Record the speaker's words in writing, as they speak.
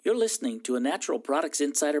You're listening to a Natural Products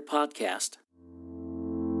Insider podcast.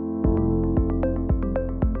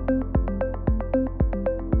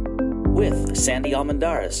 With Sandy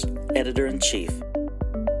Almendarez, Editor-in-Chief.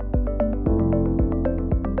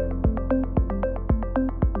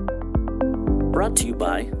 Brought to you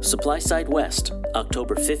by SupplySide West,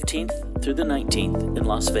 October 15th through the 19th in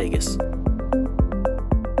Las Vegas.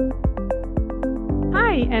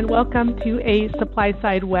 Hi, and welcome to a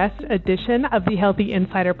SupplySide West edition of the Healthy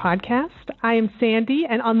Insider podcast. I am Sandy,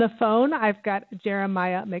 and on the phone, I've got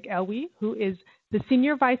Jeremiah McElwee, who is the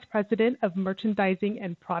Senior Vice President of Merchandising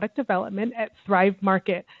and Product Development at Thrive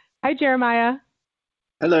Market. Hi, Jeremiah.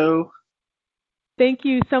 Hello. Thank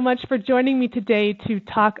you so much for joining me today to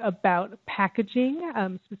talk about packaging,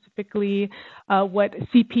 specifically what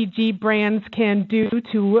CPG brands can do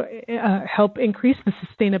to help increase the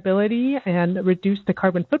sustainability and reduce the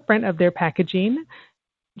carbon footprint of their packaging.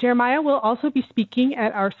 Jeremiah will also be speaking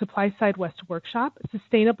at our SupplySide West workshop,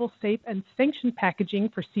 Sustainable, Safe, and Sanctioned Packaging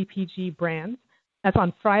for CPG Brands. That's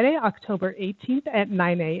on Friday, October 18th at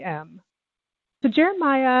 9 a.m. So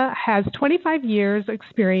Jeremiah has 25 years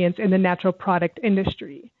experience in the natural product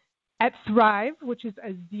industry. At Thrive, which is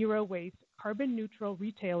a zero-waste, carbon-neutral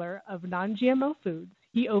retailer of non-GMO foods,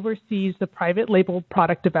 he oversees the private label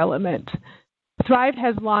product development. Thrive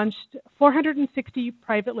has launched 460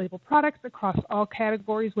 private label products across all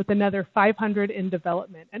categories with another 500 in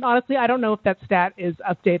development. And honestly, I don't know if that stat is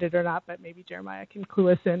updated or not, but maybe Jeremiah can clue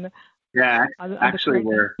us in. Yeah, actually,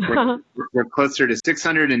 we're closer to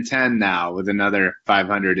 610 now with another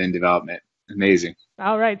 500 in development. Amazing.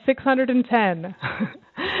 All right, 610.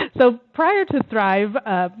 So prior to Thrive,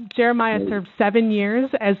 Jeremiah served 7 years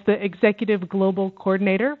as the Executive Global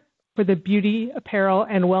Coordinator for the beauty, apparel,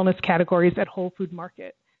 and wellness categories at Whole Food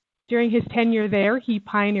Market. During his tenure there, he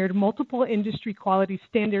pioneered multiple industry quality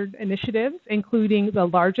standard initiatives, including the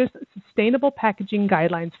largest sustainable packaging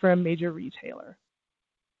guidelines for a major retailer.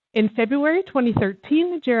 In February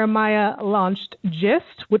 2013, Jeremiah launched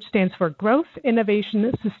GIST, which stands for Growth,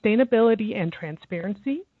 Innovation, Sustainability, and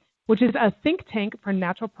Transparency, which is a think tank for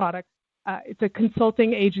natural products. It's a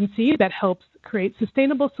consulting agency that helps create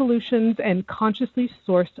sustainable solutions and consciously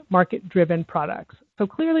sourced market-driven products. So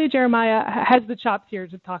clearly, Jeremiah has the chops here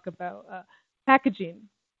to talk about packaging.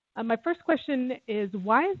 My first question is,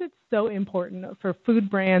 why is it so important for food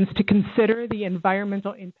brands to consider the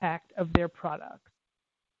environmental impact of their products?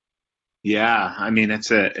 Yeah, I mean,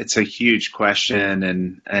 it's a huge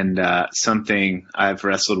question and something I've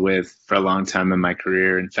wrestled with for a long time in my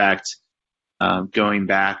career. In fact, going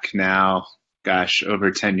back now,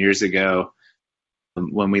 over 10 years ago,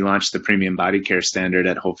 when we launched the premium body care standard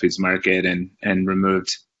at Whole Foods Market and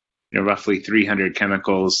removed roughly 300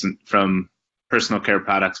 chemicals from personal care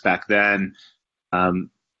products back then,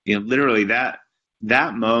 literally that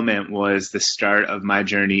moment was the start of my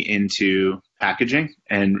journey into packaging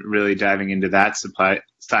and really diving into that supply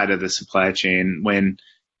side of the supply chain when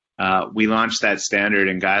we launched that standard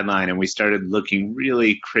and guideline, and we started looking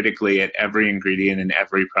really critically at every ingredient and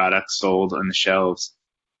every product sold on the shelves.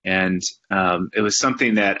 And it was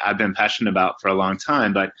something that I've been passionate about for a long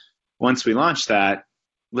time. But once we launched that,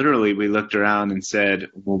 literally we looked around and said,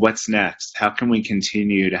 well, what's next? How can we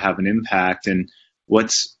continue to have an impact? And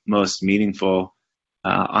what's most meaningful?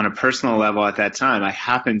 On a personal level at that time, I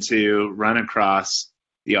happened to run across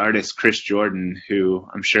the artist Chris Jordan, who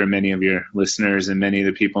I'm sure many of your listeners and many of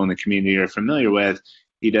the people in the community are familiar with.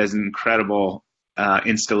 He does incredible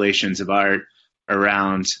installations of art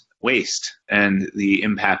around waste and the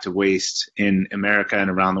impact of waste in America and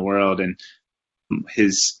around the world. And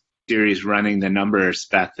his series, Running the Numbers,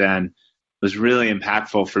 back then was really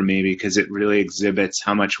impactful for me because it really exhibits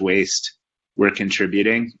how much waste we're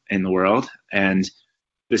contributing in the world. And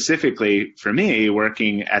specifically for me,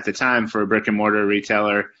 working at the time for a brick and mortar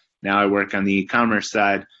retailer, now I work on the e-commerce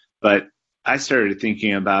side, but I started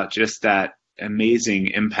thinking about just that amazing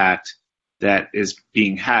impact that is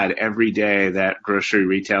being had every day that grocery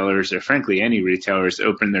retailers, or frankly any retailers,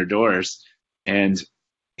 open their doors. And,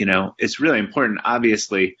 it's really important,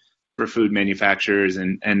 obviously, for food manufacturers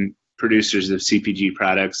and producers of CPG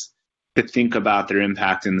products to think about their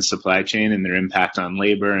impact in the supply chain and their impact on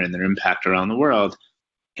labor and their impact around the world.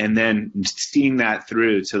 And then seeing that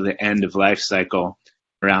through to the end of life cycle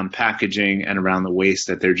around packaging and around the waste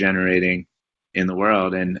that they're generating in the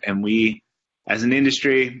world. And we, as an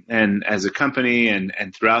industry and as a company and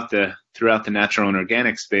throughout the natural and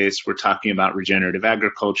organic space, we're talking about regenerative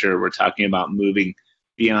agriculture. We're talking about moving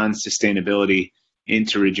beyond sustainability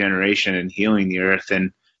into regeneration and healing the earth.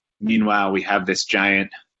 And meanwhile, we have this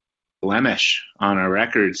giant blemish on our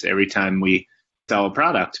records every time we sell a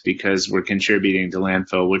product because we're contributing to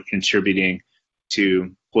landfill, we're contributing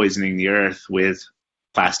to poisoning the earth with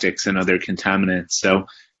plastics and other contaminants. So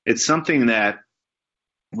it's something that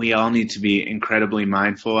we all need to be incredibly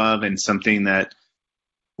mindful of, and something that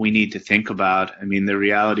we need to think about. I mean, the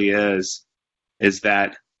reality is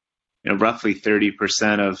that roughly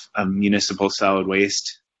 30% of municipal solid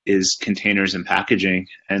waste is containers and packaging.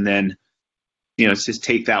 And then, just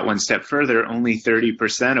take that one step further, only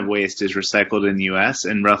 30% of waste is recycled in the US,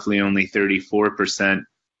 and roughly only 34%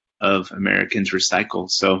 of Americans recycle.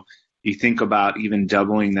 So you think about even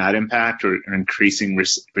doubling that impact or increasing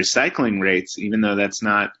recycling rates, even though that's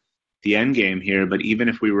not the end game here. But even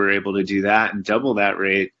if we were able to do that and double that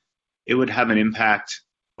rate, it would have an impact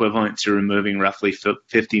equivalent to removing roughly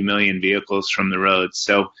 50 million vehicles from the roads.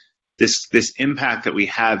 So this impact that we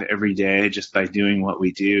have every day just by doing what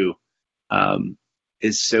we do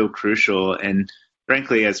is so crucial. And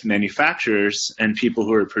frankly, as manufacturers and people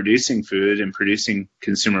who are producing food and producing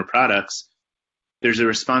consumer products, there's a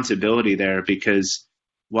responsibility there, because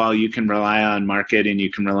while you can rely on market and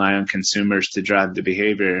you can rely on consumers to drive the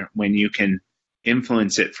behavior, when you can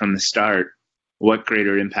influence it from the start, what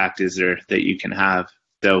greater impact is there that you can have?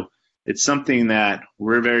 So it's something that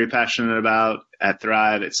we're very passionate about at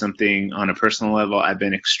Thrive. It's something on a personal level I've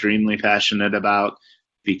been extremely passionate about,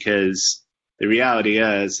 because the reality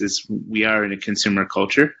is we are in a consumer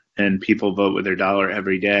culture and people vote with their dollar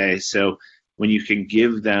every day. So when you can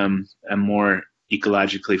give them a more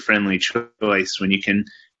ecologically friendly choice, when you can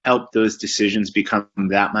help those decisions become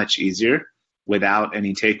that much easier without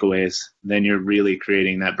any takeaways, then you're really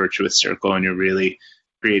creating that virtuous circle and you're really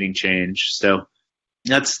creating change. So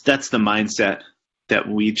that's the mindset that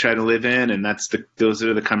we try to live in, and those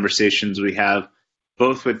are the conversations we have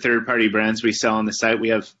both with third-party brands we sell on the site. We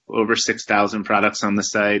have over 6,000 products on the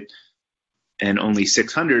site, and only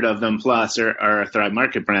 600 of them plus are a Thrive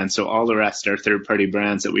Market brand. So all the rest are third-party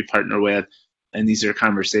brands that we partner with, and these are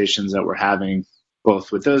conversations that we're having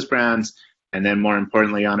both with those brands and then more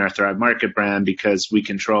importantly on our Thrive Market brand, because we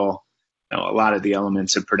control a lot of the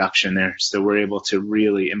elements of production there. So we're able to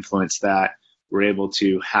really influence that. We're able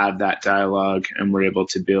to have that dialogue, and we're able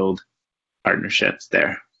to build partnerships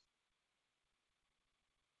there.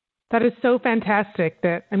 That is so fantastic.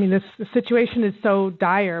 The situation is so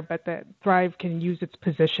dire, but that Thrive can use its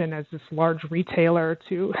position as this large retailer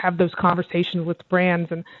to have those conversations with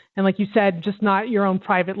brands. And like you said, just not your own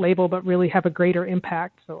private label, but really have a greater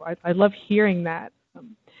impact. So I love hearing that.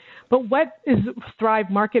 But what is Thrive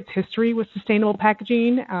Market's history with sustainable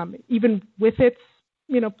packaging, even with its,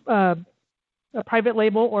 a private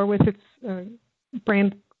label or with its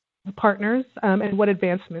brand partners, and what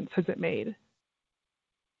advancements has it made?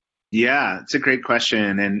 Yeah, it's a great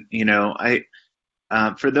question. And,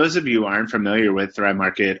 for those of you who aren't familiar with Thrive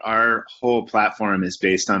Market, our whole platform is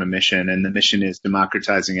based on a mission, and the mission is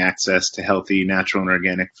democratizing access to healthy, natural, and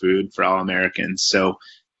organic food for all Americans. So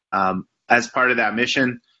as part of that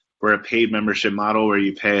mission, we're a paid membership model where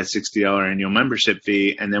you pay a $60 annual membership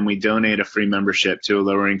fee, and then we donate a free membership to a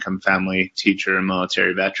lower-income family, teacher, and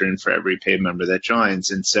military veteran for every paid member that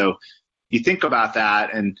joins. And so you think about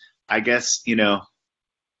that, and I guess,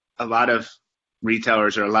 a lot of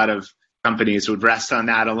retailers or a lot of companies would rest on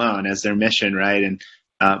that alone as their mission, right? And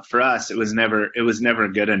for us, it was never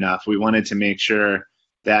good enough. We wanted to make sure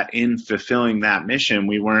that in fulfilling that mission,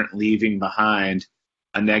 we weren't leaving behind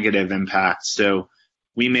a negative impact. So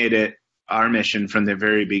we made it our mission from the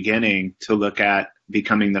very beginning to look at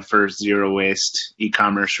becoming the first zero waste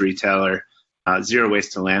e-commerce retailer, zero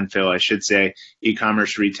waste to landfill, I should say,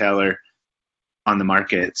 e-commerce retailer on the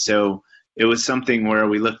market. So it was something where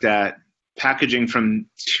we looked at packaging from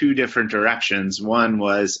two different directions. One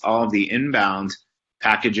was all of the inbound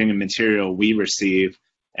packaging and material we receive,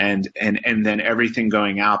 and then everything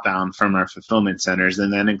going outbound from our fulfillment centers.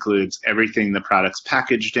 And that includes everything the product's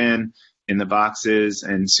packaged in the boxes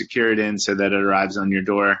and secured in so that it arrives on your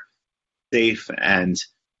door safe and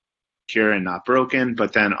secure and not broken.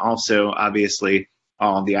 But then also, obviously,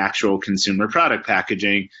 all the actual consumer product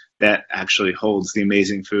packaging that actually holds the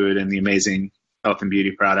amazing food and the amazing health and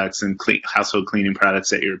beauty products and household cleaning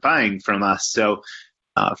products that you're buying from us. So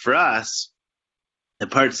for us, the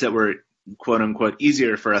parts that were quote unquote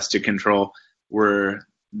easier for us to control were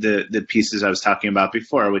the pieces I was talking about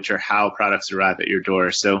before, which are how products arrive at your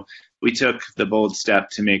door. So we took the bold step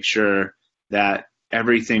to make sure that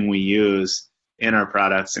everything we use in our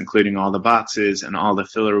products, including all the boxes and all the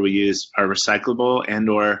filler we use, are recyclable and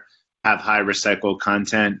or have high recycled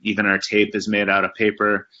content. Even our tape is made out of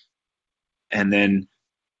paper. And then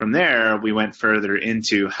from there, we went further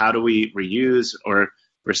into how do we reuse or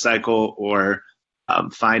recycle or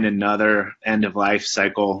find another end of life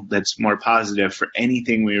cycle that's more positive for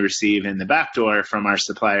anything we receive in the back door from our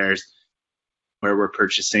suppliers, where we're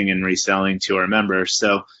purchasing and reselling to our members.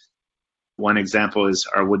 So one example is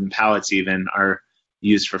our wooden pallets even are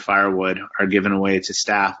used for firewood, are given away to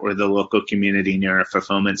staff or the local community near our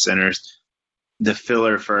fulfillment centers. The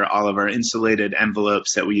filler for all of our insulated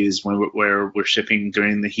envelopes that we use where we're shipping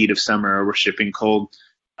during the heat of summer or we're shipping cold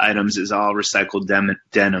items is all recycled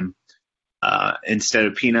denim. Instead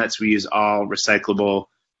of peanuts, we use all recyclable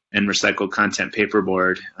and recycled content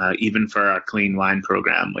paperboard, even for our clean wine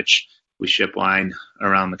program, which we ship wine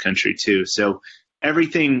around the country too. So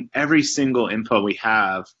every single input we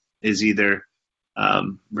have is either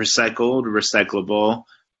recycled, recyclable,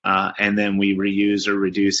 and then we reuse or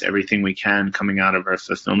reduce everything we can coming out of our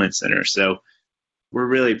fulfillment center. So we're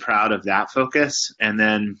really proud of that focus. And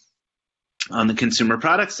then on the consumer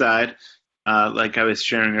product side, like I was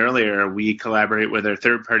sharing earlier, we collaborate with our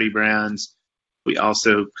third-party brands. We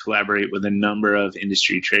also collaborate with a number of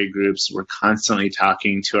industry trade groups. We're constantly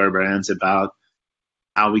talking to our brands about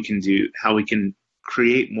how we can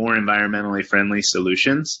create more environmentally friendly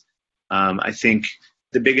solutions. I think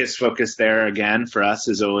the biggest focus there, again, for us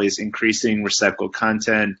is always increasing recycled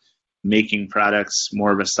content, making products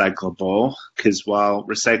more recyclable, because while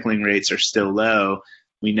recycling rates are still low,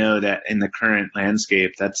 we know that in the current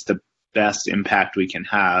landscape, that's the best impact we can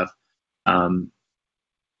have.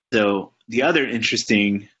 So the other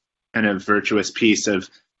interesting kind of virtuous piece of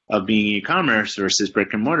being e-commerce versus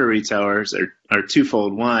brick and mortar retailers are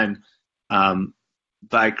twofold. One,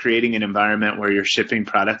 by creating an environment where you're shipping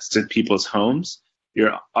products to people's homes,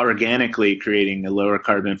 you're organically creating a lower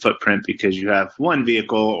carbon footprint because you have one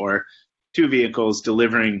vehicle or two vehicles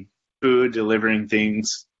delivering food, delivering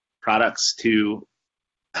things, products to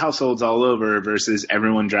households all over versus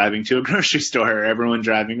everyone driving to a grocery store or everyone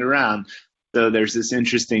driving around. So there's this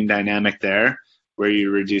interesting dynamic there where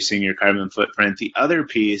you're reducing your carbon footprint. The other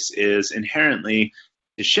piece is inherently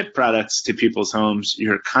to ship products to people's homes,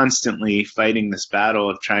 you're constantly fighting this battle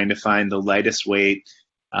of trying to find the lightest weight,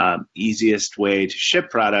 easiest way to ship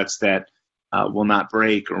products that will not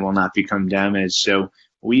break or will not become damaged. So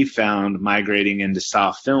we found migrating into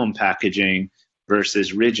soft film packaging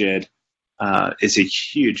versus rigid is a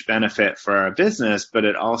huge benefit for our business, but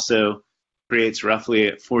it also creates roughly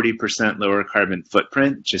a 40% lower carbon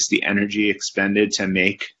footprint, just the energy expended to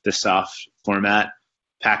make the soft format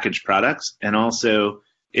packaged products. And also,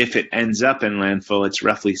 if it ends up in landfill, it's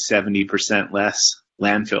roughly 70% less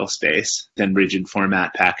landfill space than rigid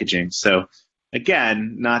format packaging. So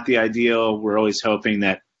again, not the ideal. We're always hoping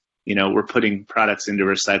that, we're putting products into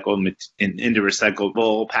recyclable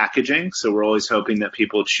packaging. So we're always hoping that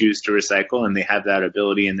people choose to recycle and they have that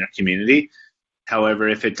ability in their community. However,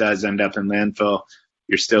 if it does end up in landfill,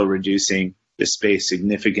 you're still reducing the space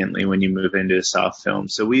significantly when you move into soft film.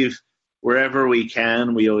 So wherever we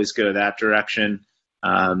can, we always go that direction.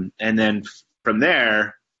 And then from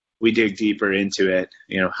there, we dig deeper into it.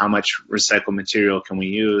 How much recycled material can we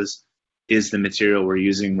use? Is the material we're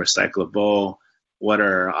using recyclable? What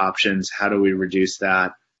are our options? How do we reduce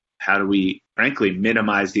that? How do we, frankly,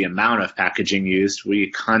 minimize the amount of packaging used?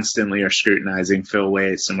 We constantly are scrutinizing fill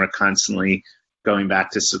weights, and we're constantly going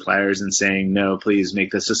back to suppliers and saying, no, please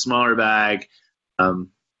make this a smaller bag.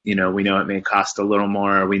 We know it may cost a little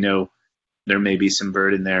more. We know there may be some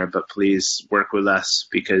burden there, but please work with us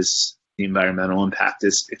because the environmental impact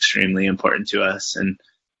is extremely important to us. And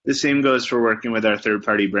the same goes for working with our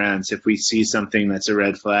third-party brands. If we see something that's a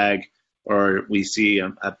red flag, or we see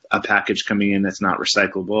a package coming in that's not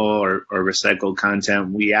recyclable or recycled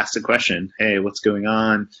content, we ask the question, hey, what's going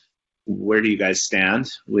on? Where do you guys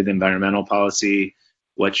stand with environmental policy?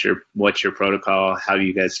 What's your protocol? How do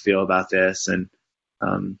you guys feel about this? And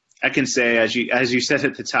I can say, as you said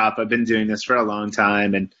at the top, I've been doing this for a long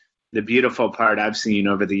time, and the beautiful part I've seen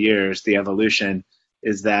over the years, the evolution,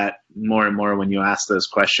 is that more and more when you ask those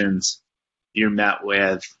questions, you're met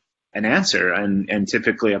with an answer, and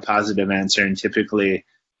typically a positive answer, and typically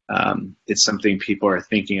it's something people are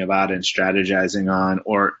thinking about and strategizing on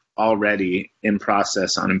or already in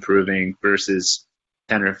process on improving versus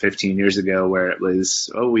 10 or 15 years ago where it was,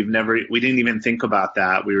 we didn't even think about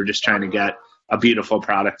that. We were just trying to get a beautiful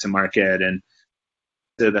product to market. And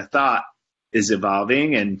so the thought is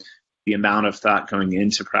evolving, and the amount of thought going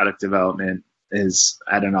into product development is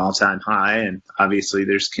at an all-time high. And obviously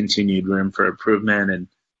there's continued room for improvement and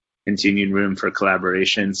continued room for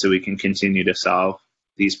collaboration so we can continue to solve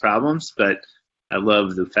these problems. But I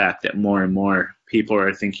love the fact that more and more people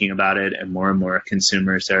are thinking about it, and more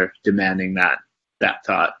consumers are demanding that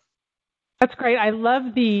thought. That's great. I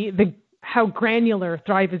love the how granular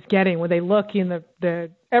Thrive is getting when they look in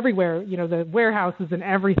the everywhere, the warehouses and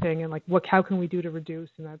everything, and like how can we do to reduce?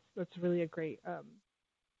 And that's really a great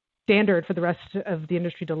standard for the rest of the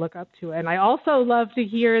industry to look up to. And I also love to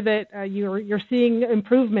hear that you're seeing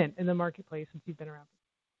improvement in the marketplace since you've been around.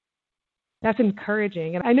 That's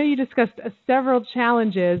encouraging. And I know you discussed several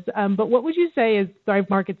challenges, but what would you say is Thrive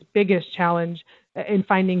Market's biggest challenge in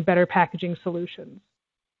finding better packaging solutions?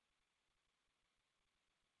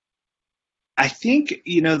 I think,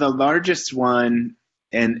 the largest one,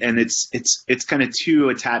 and it's kind of two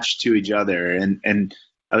attached to each other. And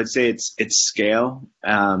I would say it's scale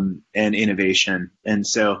and innovation. And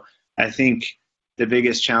so I think the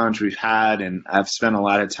biggest challenge we've had, and I've spent a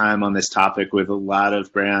lot of time on this topic with a lot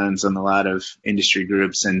of brands and a lot of industry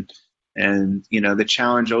groups, and the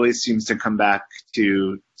challenge always seems to come back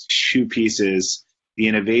to two pieces: the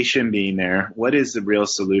innovation being there. What is the real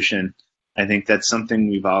solution? I think that's something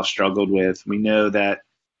we've all struggled with. We know that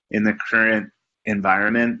in the current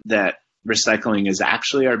environment that recycling is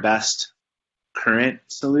actually our best current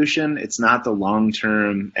solution. It's not the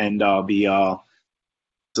long-term end-all be-all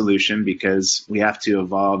solution, because we have to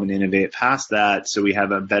evolve and innovate past that so we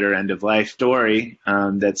have a better end-of-life story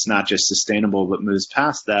that's not just sustainable but moves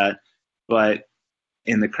past that. But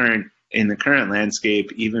in the current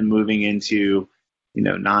landscape, even moving into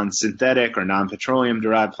non-synthetic or non-petroleum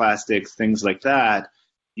derived plastics, things like that,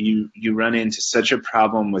 you run into such a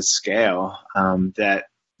problem with scale that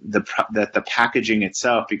the packaging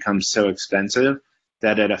itself becomes so expensive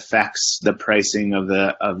that it affects the pricing of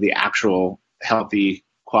the actual healthy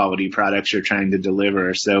quality products you're trying to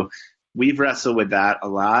deliver. So we've wrestled with that a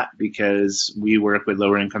lot because we work with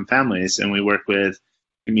lower income families and we work with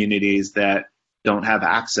communities that don't have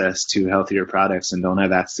access to healthier products and don't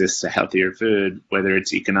have access to healthier food, whether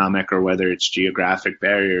it's economic or whether it's geographic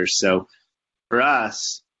barriers. So for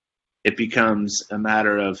us, it becomes a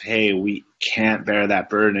matter of, hey, we can't bear that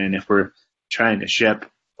burden if we're trying to ship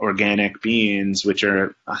organic beans, which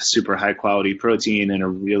are a super high quality protein and a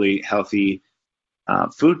really healthy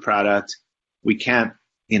food product. We can't,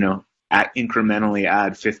 incrementally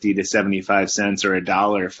add 50 to 75 cents or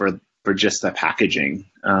 $1 for just the packaging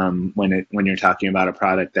when you're talking about a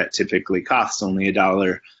product that typically costs only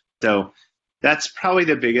 $1. So that's probably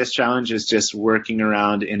the biggest challenge, is just working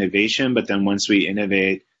around innovation. But then once we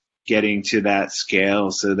innovate, getting to that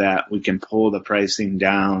scale so that we can pull the pricing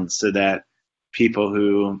down so that people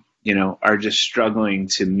who, are just struggling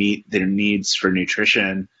to meet their needs for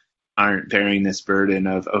nutrition aren't bearing this burden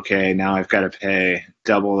of, okay, now I've got to pay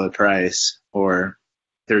double the price or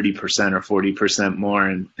 30% or 40% more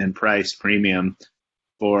in price premium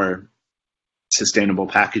for sustainable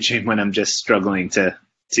packaging when I'm just struggling to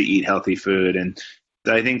eat healthy food. And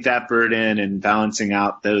so I think that burden and balancing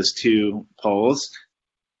out those two poles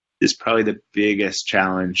is probably the biggest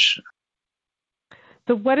challenge.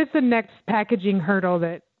 So what is the next packaging hurdle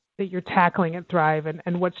that you're tackling at Thrive,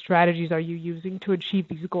 and what strategies are you using to achieve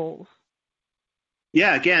these goals?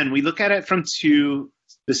 Yeah, again, we look at it from two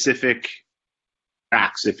specific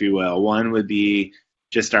tracks, if you will. One would be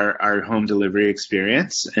just our home delivery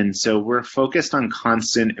experience. And so we're focused on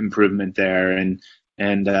constant improvement there. And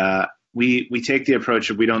we take the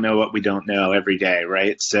approach of we don't know what we don't know every day,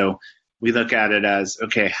 right? So we look at it as,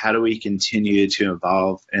 okay, how do we continue to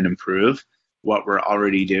evolve and improve what we're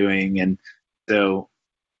already doing? And so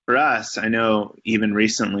for us, I know even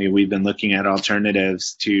recently we've been looking at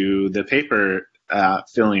alternatives to the paper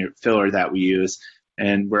filler that we use.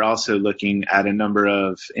 And we're also looking at a number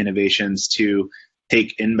of innovations to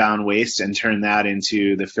take inbound waste and turn that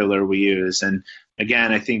into the filler we use. And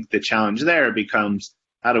again, I think the challenge there becomes,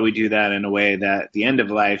 how do we do that in a way that the end of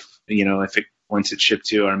life, once it's shipped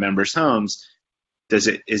to our members' homes, is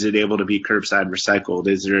it able to be curbside recycled?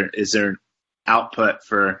 Is there output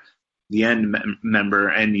for the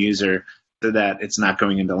end user so that it's not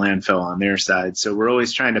going into landfill on their side? So we're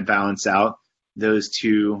always trying to balance out those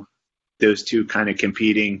two kind of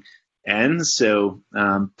competing ends. So,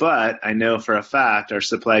 but I know for a fact our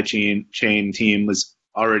supply chain team was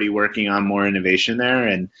already working on more innovation there.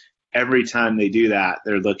 And every time they do that,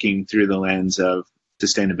 they're looking through the lens of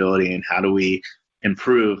sustainability and how do we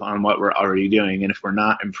improve on what we're already doing. And if we're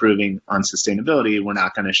not improving on sustainability, we're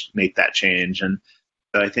not going to make that change. And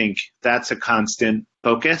so I think that's a constant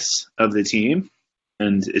focus of the team.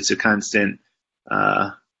 And it's a constant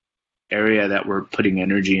area that we're putting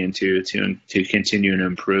energy into to continue to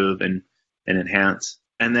improve and enhance.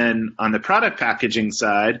 And then on the product packaging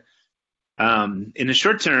side, in the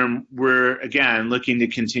short term, we're, again, looking to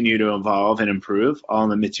continue to evolve and improve all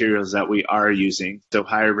the materials that we are using. So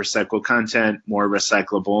higher recycled content, more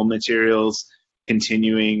recyclable materials,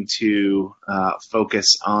 continuing to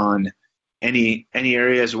focus on any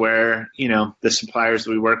areas where, the suppliers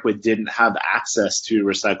we work with didn't have access to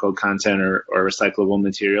recycled content or recyclable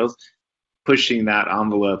materials, pushing that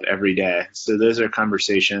envelope every day. So those are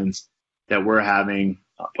conversations that we're having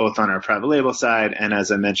both on our private label side and,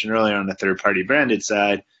 as I mentioned earlier, on the third-party branded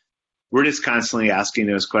side. We're just constantly asking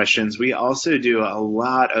those questions. We also do a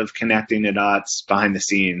lot of connecting the dots behind the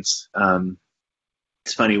scenes.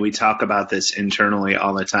 It's funny, we talk about this internally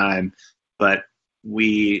all the time, but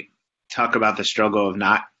we talk about the struggle of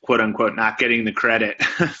not, quote unquote, not getting the credit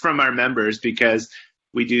from our members because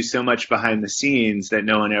we do so much behind the scenes that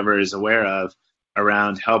no one ever is aware of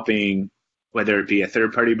around helping, whether it be a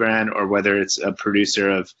third party brand or whether it's a producer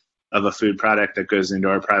of a food product that goes into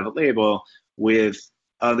our private label, with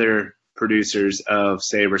other producers of,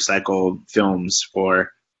 say, recycled films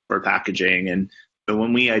for packaging. And so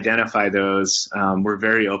when we identify those, we're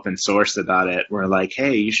very open source about it. We're like,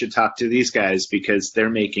 hey, you should talk to these guys because they're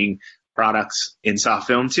making products in soft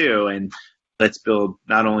film too. And let's build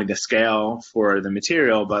not only the scale for the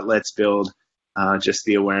material, but let's build just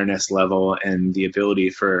the awareness level and the ability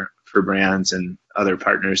for brands and other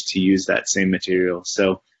partners to use that same material.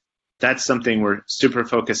 So that's something we're super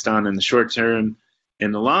focused on in the short term.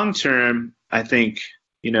 In the long term, I think,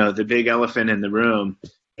 the big elephant in the room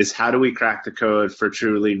is how do we crack the code for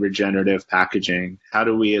truly regenerative packaging? How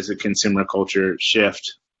do we as a consumer culture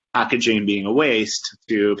shift packaging being a waste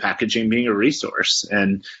to packaging being a resource?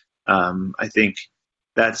 And I think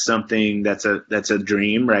that's something that's a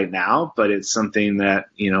dream right now, but it's something that,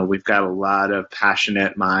 we've got a lot of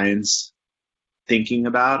passionate minds thinking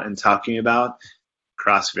about and talking about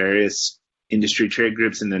across various industry trade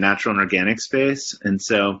groups in the natural and organic space. And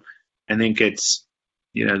so I think it's,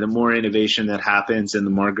 the more innovation that happens and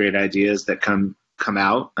the more great ideas that come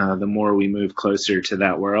out, the more we move closer to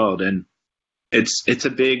that world. And it's a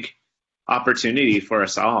big opportunity for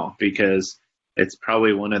us all because it's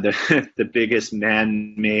probably one of the biggest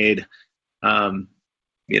man-made,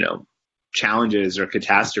 challenges or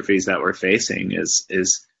catastrophes that we're facing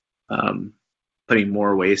is putting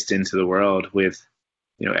more waste into the world with,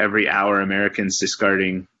 every hour Americans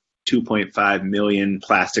discarding 2.5 million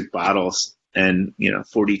plastic bottles and,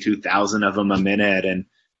 42,000 of them a minute and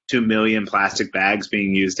 2 million plastic bags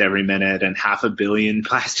being used every minute and 500 million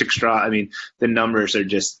plastic straws. I mean, the numbers are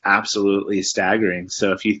just absolutely staggering.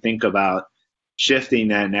 So if you think about shifting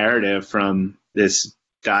that narrative from this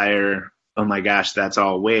dire, oh my gosh, that's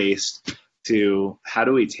all waste, to how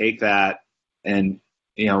do we take that and,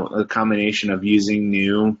 a combination of using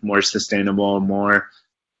new, more sustainable, more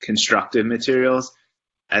constructive materials,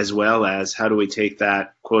 as well as how do we take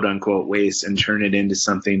that quote unquote waste and turn it into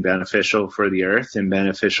something beneficial for the earth and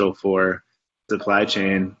beneficial for supply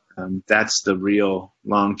chain. That's the real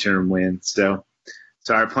long-term win. So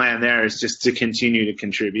our plan there is just to continue to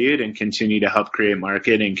contribute and continue to help create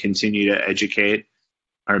market and continue to educate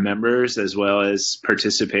our members as well as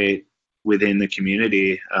participate within the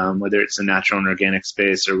community, whether it's the natural and organic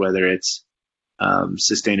space or whether it's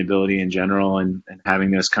sustainability in general, and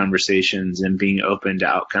having those conversations and being open to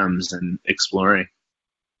outcomes and exploring.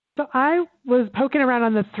 So I was poking around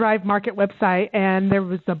on the Thrive Market website, and there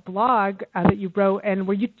was a blog that you wrote, and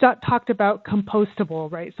where you talked about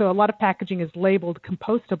compostable, right? So a lot of packaging is labeled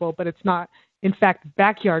compostable, but it's not, in fact,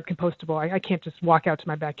 backyard compostable. I can't just walk out to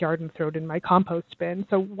my backyard and throw it in my compost bin.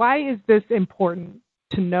 So why is this important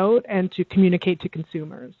to note and to communicate to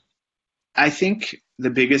consumers? I think the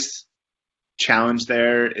biggest challenge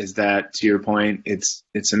there is that, to your point, it's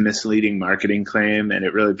a misleading marketing claim, and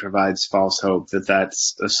it really provides false hope that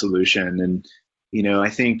that's a solution. And I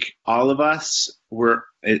think all of us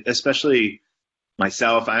especially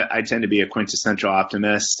myself, I tend to be a quintessential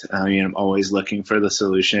optimist. I'm always looking for the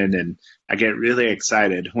solution, and I get really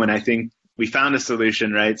excited when I think we found a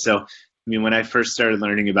solution, right? So when I first started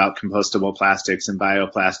learning about compostable plastics and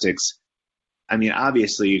bioplastics,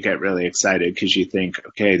 obviously you get really excited because you think,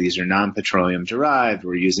 okay, these are non-petroleum derived.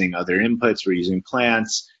 We're using other inputs. We're using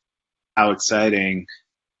plants. How exciting.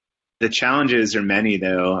 The challenges are many,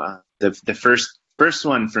 though. The first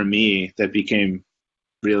one for me that became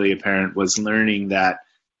really apparent was learning that,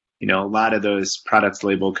 a lot of those products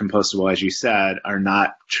labeled compostable, as you said, are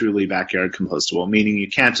not truly backyard compostable, meaning you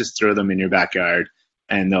can't just throw them in your backyard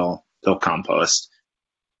and they'll compost.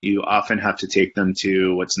 You often have to take them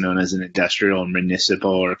to what's known as an industrial, municipal,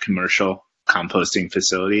 or commercial composting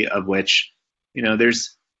facility, of which,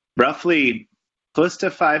 there's roughly close to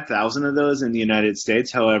 5,000 of those in the United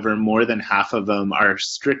States. However, more than half of them are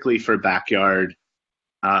strictly for backyard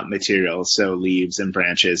materials, so leaves and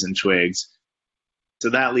branches and twigs. So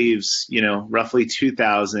that leaves, roughly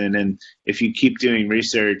 2,000. And if you keep doing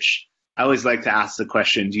research, I always like to ask the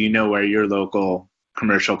question, do you know where your local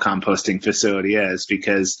commercial composting facility is?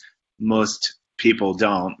 Because most people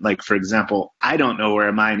don't. Like, for example, I don't know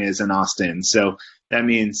where mine is in Austin. So that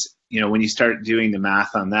means, when you start doing the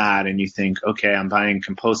math on that and you think, okay, I'm buying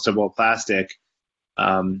compostable plastic,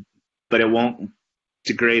 but it won't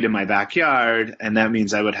degrade in my backyard. And that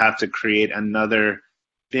means I would have to create another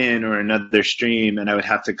bin or another stream, and I would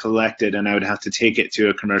have to collect it, and I would have to take it to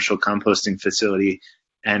a commercial composting facility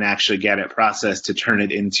and actually get it processed to turn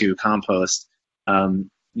it into compost.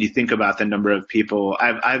 You think about the number of people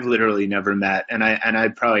I've literally never met, and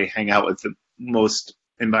I'd probably hang out with the most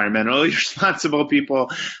environmentally responsible people.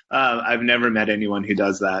 I've never met anyone who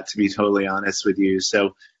does that, to be totally honest with you.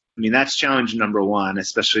 So, that's challenge number one,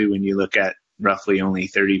 especially when you look at roughly only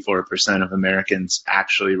 34% of Americans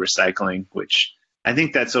actually recycling, which I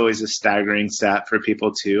think that's always a staggering stat for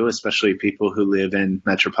people too, especially people who live in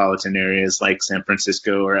metropolitan areas like San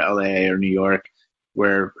Francisco or LA or New York,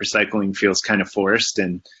 where recycling feels kind of forced.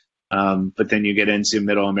 And but then you get into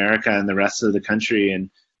middle America and the rest of the country.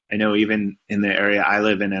 And I know even in the area I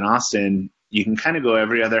live in Austin, you can kind of go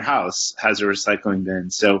every other house has a recycling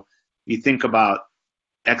bin. So you think about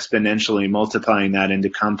exponentially multiplying that into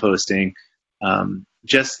composting.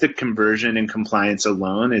 Just the conversion and compliance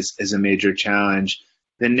alone is a major challenge.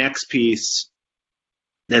 The next piece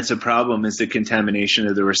that's a problem is the contamination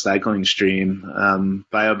of the recycling stream.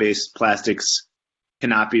 Bio-based plastics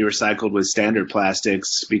cannot be recycled with standard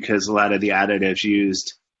plastics because a lot of the additives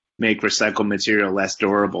used make recycled material less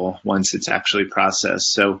durable once it's actually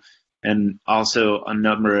processed. So, and also a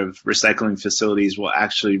number of recycling facilities will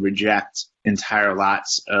actually reject entire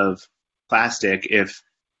lots of plastic if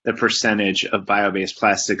the percentage of bio-based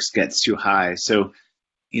plastics gets too high. So,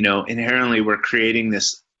 inherently we're creating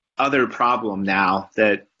this other problem now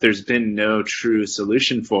that there's been no true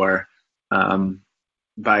solution for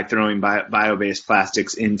by throwing bio-based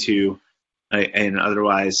plastics into an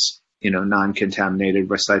otherwise, non-contaminated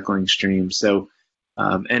recycling stream. So,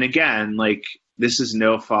 and again, this is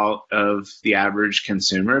no fault of the average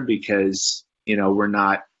consumer because, we're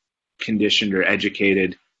not conditioned or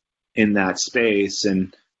educated in that space.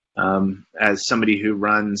 And as somebody who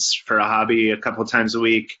runs for a hobby a couple times a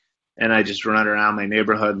week, and I just run around my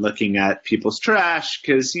neighborhood looking at people's trash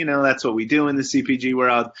because, that's what we do in the CPG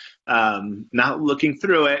world, not looking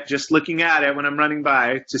through it, just looking at it when I'm running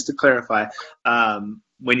by, just to clarify.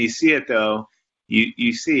 When you see it, though,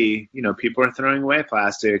 you see, people are throwing away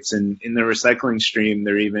plastics, and in the recycling stream,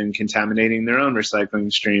 they're even contaminating their own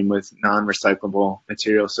recycling stream with non-recyclable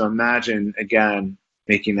material. So imagine, again,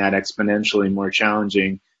 making that exponentially more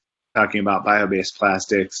challenging. Talking about bio-based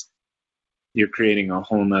plastics, you're creating a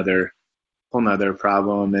whole nother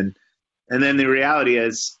problem. And then the reality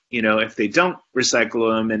is, if they don't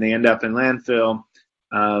recycle them and they end up in landfill,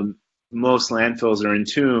 most landfills are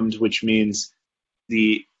entombed, which means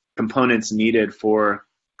the components needed for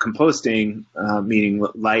composting, meaning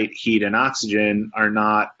light, heat, and oxygen, are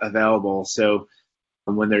not available. So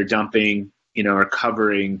when they're dumping, or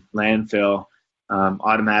covering landfill,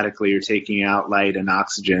 automatically you're taking out light and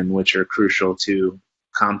oxygen, which are crucial to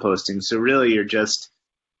composting. So really you're just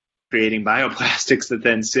creating bioplastics that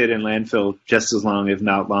then sit in landfill just as long, if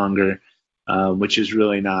not longer, which is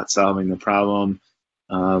really not solving the problem.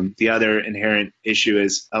 The other inherent issue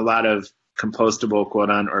is a lot of compostable,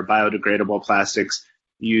 or biodegradable plastics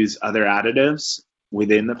use other additives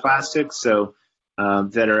within the plastic, so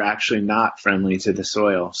that are actually not friendly to the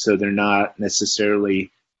soil. So they're not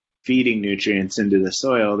necessarily feeding nutrients into the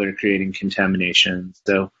soil, they're creating contamination.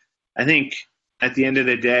 So I think at the end of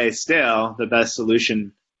the day, still, the best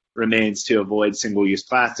solution remains to avoid single-use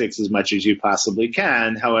plastics as much as you possibly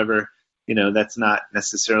can. However, that's not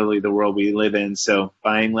necessarily the world we live in. So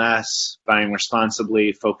buying less, buying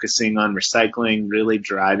responsibly, focusing on recycling, really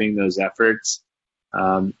driving those efforts,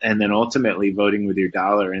 and then ultimately voting with your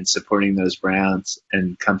dollar and supporting those brands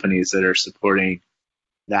and companies that are supporting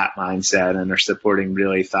that mindset and are supporting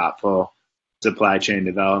really thoughtful supply chain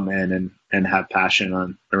development and have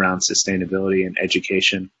passion around sustainability and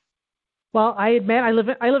education. Well, I admit I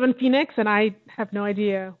live in Phoenix, and I have no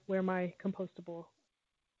idea where my compostable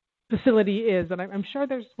facility is, and I'm sure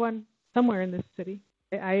there's one somewhere in this city.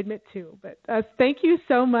 I admit too. But thank you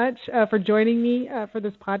so much for joining me for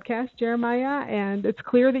this podcast, Jeremiah. And it's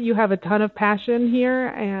clear that you have a ton of passion here.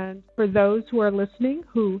 And for those who are listening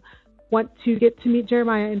who want to get to meet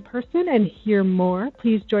Jeremiah in person and hear more,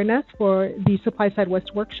 please join us for the Supply Side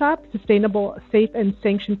West Workshop, Sustainable, Safe, and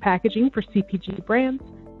Sanctioned Packaging for CPG Brands.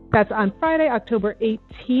 That's on Friday, October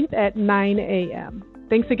 18th at 9 a.m.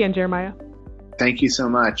 Thanks again, Jeremiah. Thank you so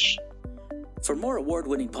much. For more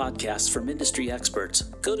award-winning podcasts from industry experts,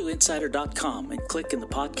 go to insider.com and click in the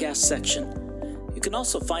podcast section. You can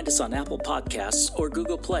also find us on Apple Podcasts or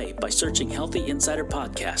Google Play by searching Healthy Insider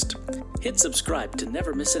Podcast. Hit subscribe to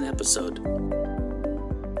never miss an episode.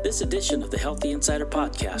 This edition of the Healthy Insider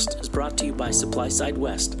Podcast is brought to you by SupplySide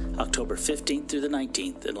West, October 15th through the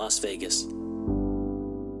 19th in Las Vegas.